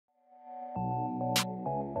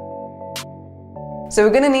So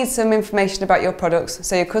we're going to need some information about your products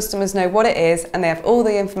so your customers know what it is and they have all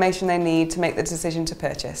the information they need to make the decision to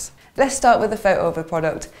purchase. Let's start with a photo of a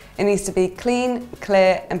product. It needs to be clean,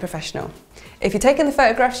 clear and professional. If you're taking the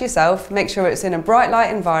photographs yourself, make sure it's in a bright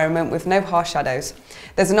light environment with no harsh shadows.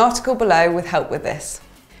 There's an article below with help with this.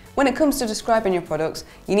 When it comes to describing your products,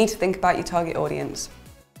 you need to think about your target audience.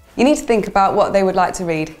 You need to think about what they would like to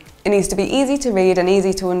read. It needs to be easy to read and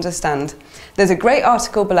easy to understand. There's a great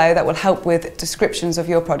article below that will help with descriptions of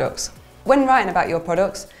your products. When writing about your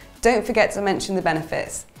products, don't forget to mention the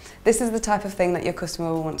benefits. This is the type of thing that your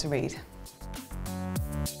customer will want to read.